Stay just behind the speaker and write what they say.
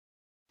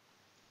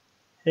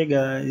Hey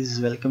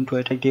guys, welcome to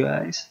iTech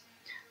Device.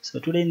 So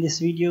today in this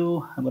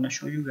video, I'm gonna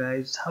show you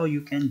guys how you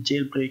can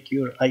jailbreak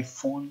your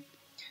iPhone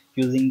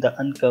using the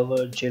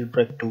Uncover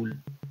Jailbreak tool.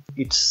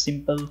 It's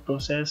simple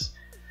process.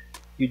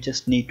 You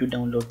just need to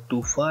download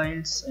two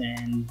files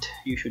and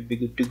you should be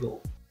good to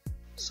go.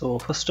 So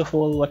first of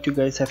all, what you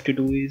guys have to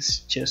do is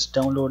just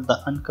download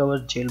the Uncover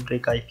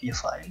Jailbreak IPA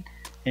file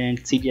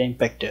and CDI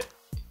Impactor,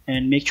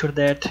 and make sure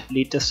that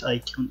latest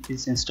icon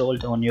is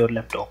installed on your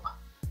laptop.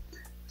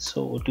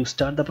 So to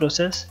start the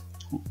process,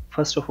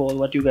 first of all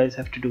what you guys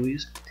have to do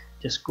is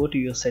just go to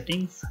your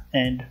settings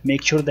and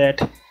make sure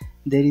that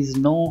there is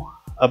no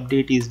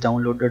update is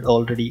downloaded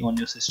already on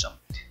your system.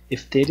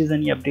 If there is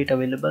any update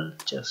available,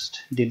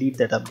 just delete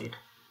that update.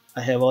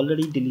 I have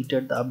already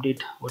deleted the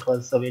update what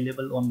was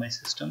available on my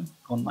system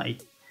on my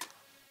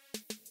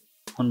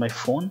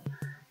phone,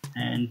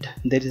 and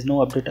there is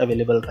no update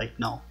available right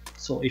now.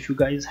 So if you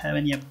guys have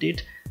any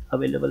update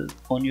available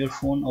on your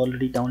phone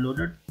already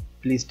downloaded,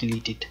 please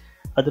delete it,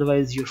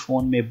 otherwise your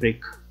phone may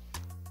break.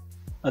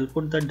 I'll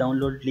put the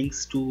download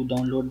links to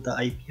download the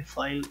IPA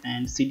file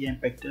and CD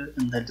Impactor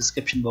in the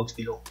description box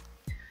below.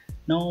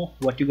 Now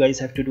what you guys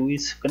have to do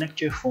is connect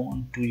your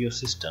phone to your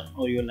system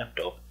or your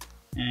laptop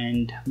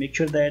and make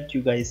sure that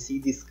you guys see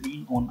the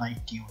screen on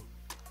iTunes.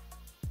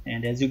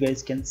 And as you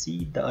guys can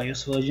see, the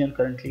iOS version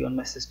currently on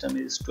my system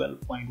is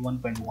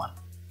 12.1.1.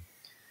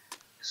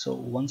 So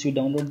once you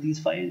download these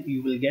files,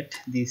 you will get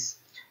this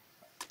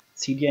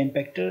CD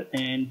Impactor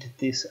and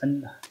this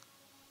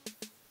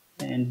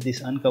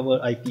Uncover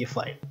IPA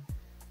file.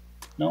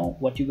 Now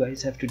what you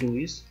guys have to do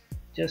is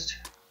just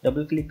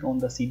double click on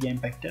the CD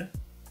Impactor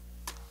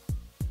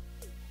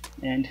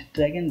and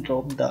drag and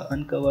drop the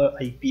Uncover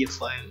IPA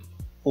file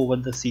over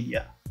the CD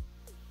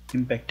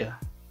Impactor.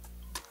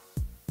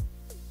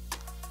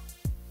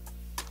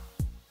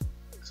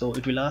 So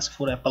it will ask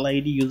for Apple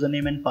ID,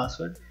 username and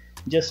password.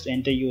 Just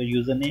enter your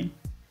username,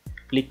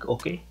 click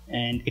OK,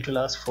 and it will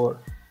ask for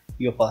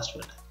your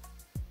password.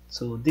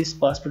 So this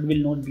password will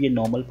not be a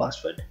normal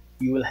password.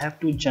 You will have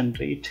to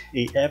generate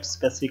a app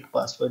specific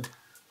password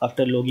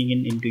after logging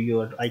in into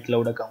your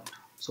iCloud account.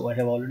 So I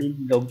have already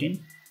logged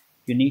in.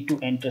 You need to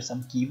enter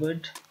some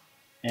keyword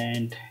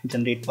and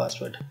generate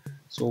password.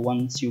 So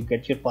once you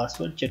get your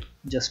password,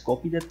 just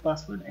copy that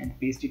password and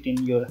paste it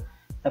in your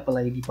Apple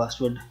ID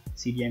password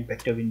CD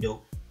Impactor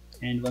window.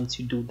 And once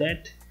you do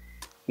that,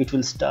 it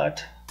will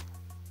start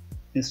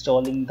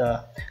installing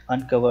the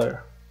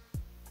Uncover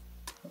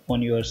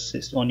on your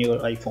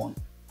iPhone.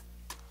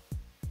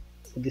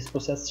 So this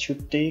process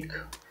should take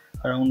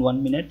around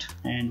 1 minute,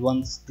 and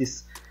once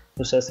this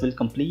process will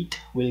complete,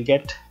 we'll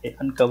get a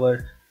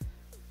Uncover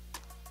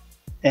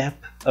app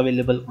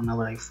available on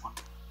our iPhone.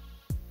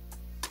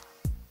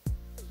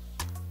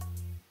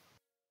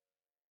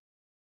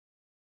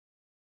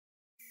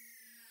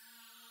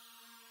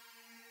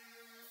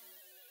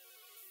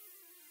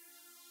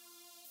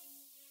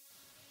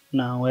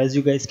 Now as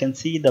you guys can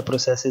see, the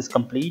process is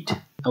complete.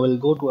 I will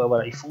go to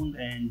our iPhone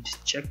and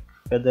check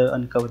whether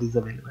Uncover is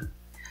available.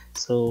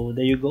 So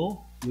there you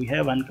go, we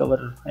have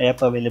Uncover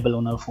app available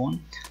on our phone.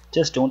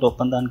 Just don't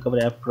open the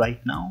Uncover app right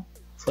now.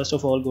 First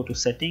of all, go to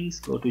settings,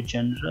 go to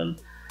general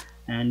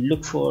and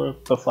look for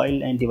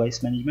profile and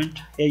device management.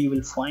 Here you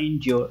will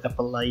find your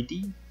Apple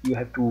ID. You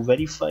have to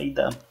verify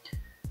the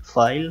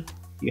file,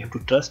 you have to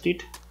trust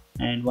it,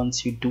 and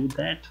once you do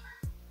that,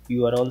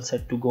 you are all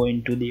set to go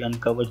into the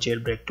Uncover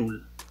Jailbreak tool.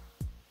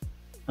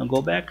 Now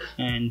go back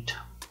and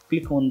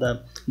click on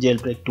the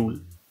Jailbreak tool.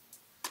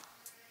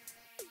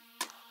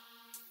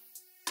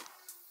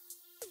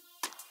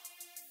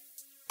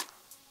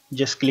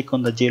 Just click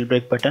on the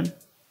Jailbreak button.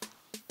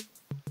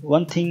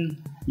 One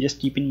thing, just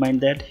keep in mind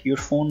that your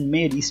phone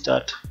may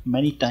restart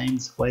many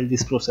times while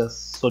this process,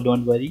 so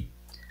don't worry,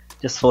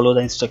 just follow the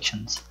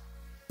instructions.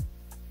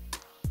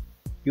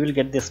 You will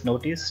get this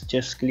notice,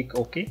 just click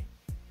OK.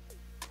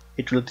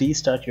 It will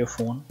restart your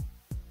phone.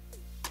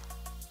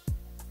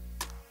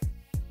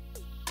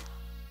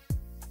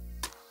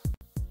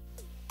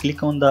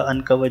 Click on the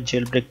Uncover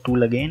Jailbreak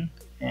tool again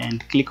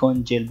and click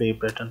on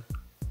Jailbreak button.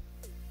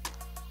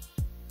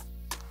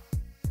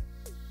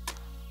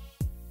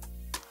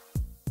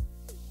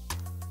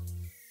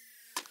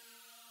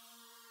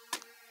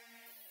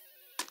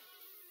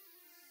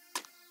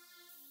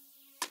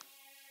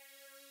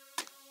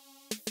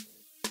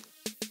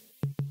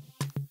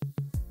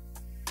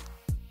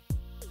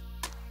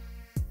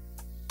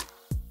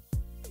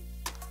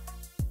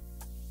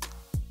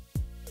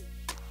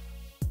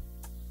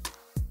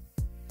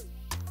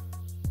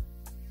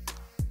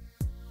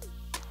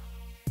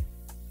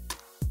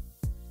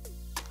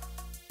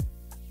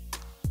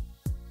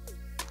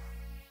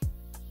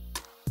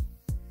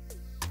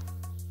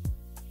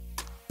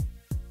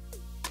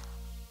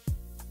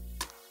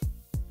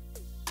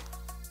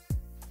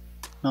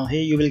 Now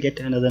here you will get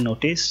another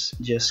notice,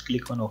 just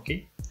click on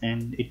OK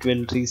and it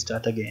will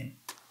restart again.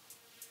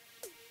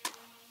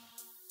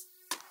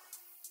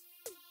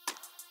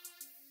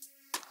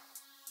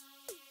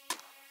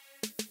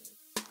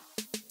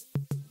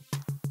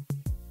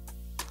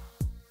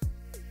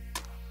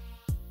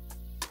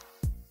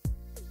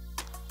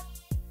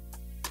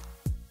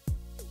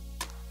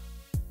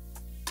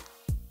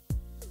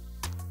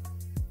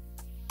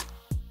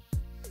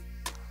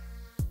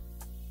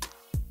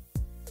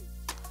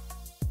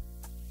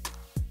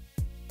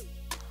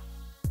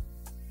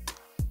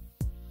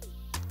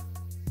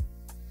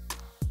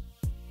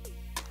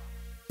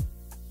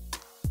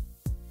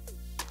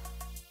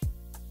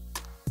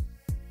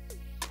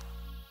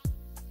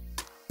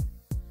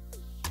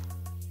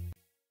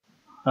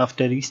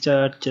 After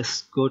restart,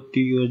 just go to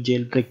your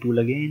jailbreak tool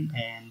again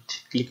and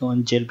click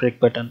on jailbreak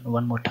button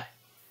one more time.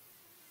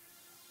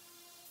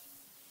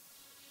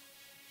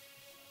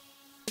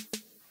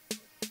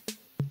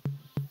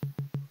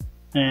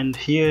 And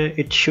here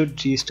it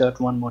should restart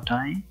one more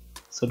time,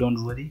 so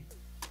don't worry.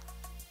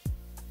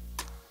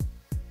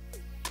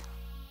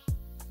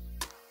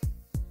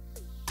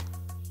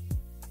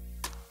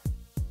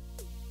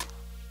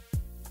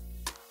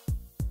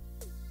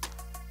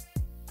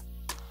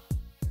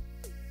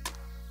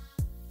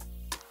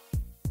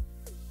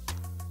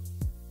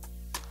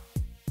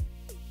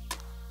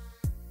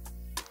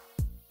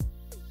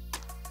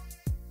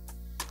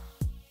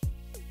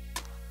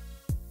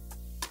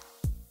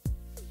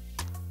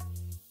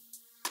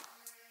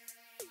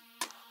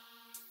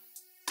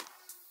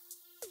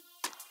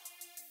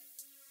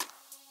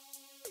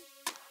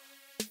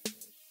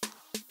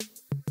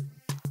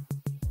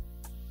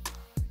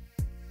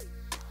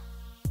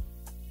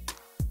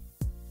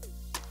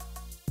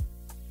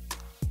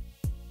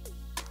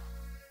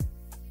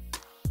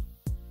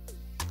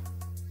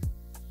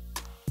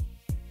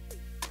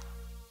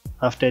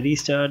 After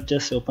restart,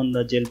 just open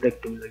the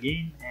jailbreak tool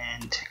again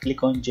and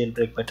click on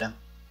jailbreak button.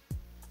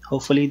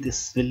 Hopefully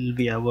this will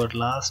be our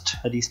last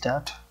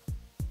restart.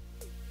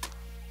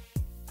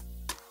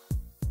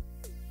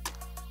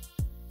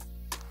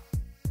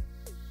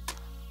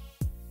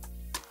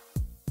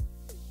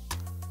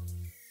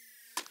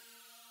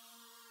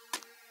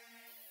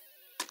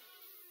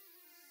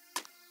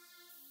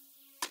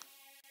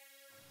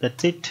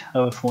 That's it,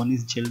 our phone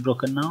is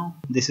jailbroken now.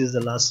 This is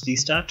the last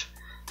restart.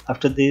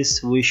 After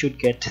this we should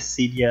get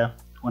Cydia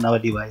on our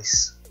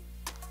device.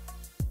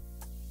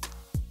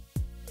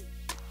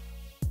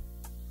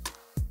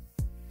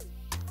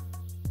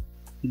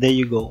 There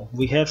you go,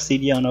 we have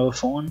Cydia on our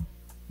phone.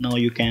 Now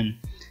you can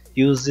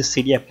use this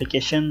Cydia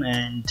application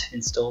and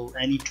install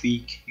any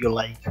tweak you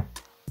like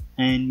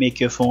and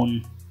make your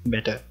phone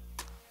better.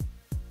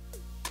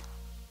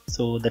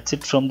 So that's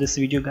it from this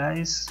video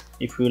guys.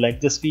 If you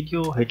like this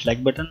video, hit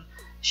like button,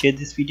 share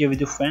this video with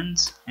your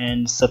friends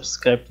and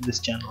subscribe to this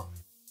channel.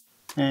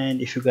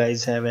 And if you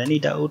guys have any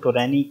doubt or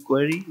any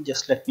query,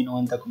 just let me know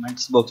in the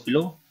comments box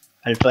below.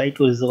 I'll try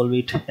to resolve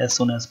it as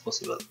soon as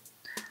possible.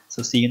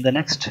 So see you in the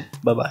next.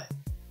 Bye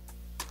bye.